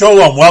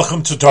Shalom,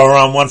 welcome to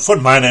Torah on One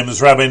Foot. My name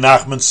is Rabbi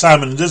Nachman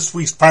Simon. In this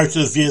week's parsha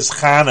is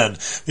V'yischanan.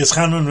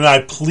 V'yischanan and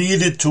I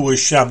pleaded to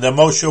Ha-shem that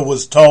Moshe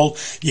was told,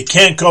 you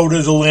can't go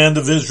to the land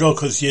of Israel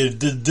because you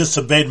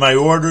disobeyed my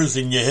orders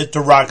and you hit the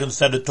rock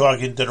instead of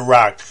talking to the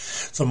rock.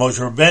 So Moshe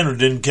Rabbeinu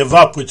didn't give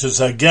up, which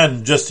is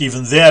again, just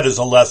even that is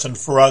a lesson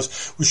for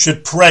us. We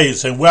should pray,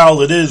 say,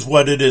 well, it is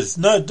what it is.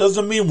 No, it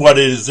doesn't mean what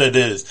it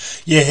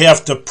is. You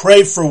have to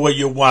pray for what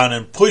you want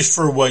and push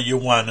for what you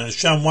want. And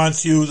Hashem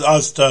wants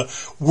us to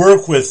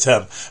work with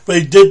him. But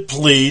he did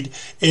plead,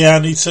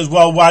 and he says,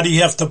 well, why do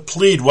you have to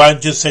plead? Why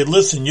don't you say,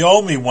 listen, you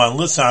owe me one.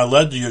 Listen, I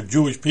led your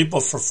Jewish people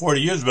for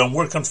 40 years, been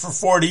working for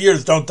 40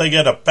 years. Don't they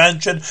get a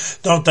pension?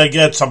 Don't they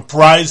get some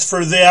prize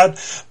for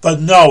that? But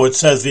no, it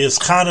says,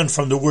 v'yischanan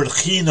from the word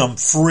chinam,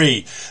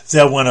 free,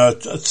 that when a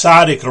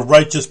tzaddik, a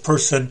righteous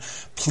person,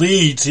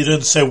 pleads, he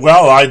didn't say,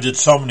 well, I did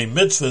so many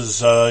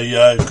mitzvahs,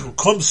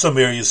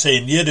 kumsamir, you say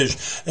in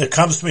Yiddish, it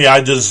comes to me,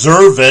 I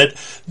deserve it.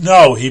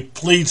 No, he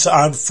pleads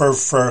on for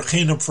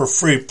chinam, for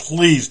free,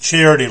 please,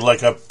 charity,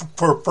 like a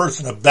poor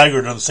person, a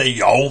beggar, doesn't say,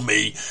 you owe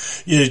me.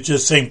 You're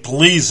just saying,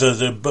 please,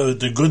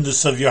 the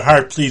goodness of your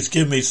heart, please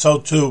give me. So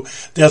too,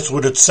 that's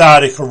what a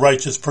tzaddik, a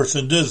righteous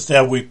person does,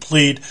 that we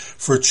plead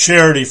for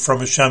charity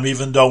from Hashem,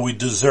 even though we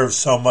deserve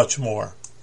so much more.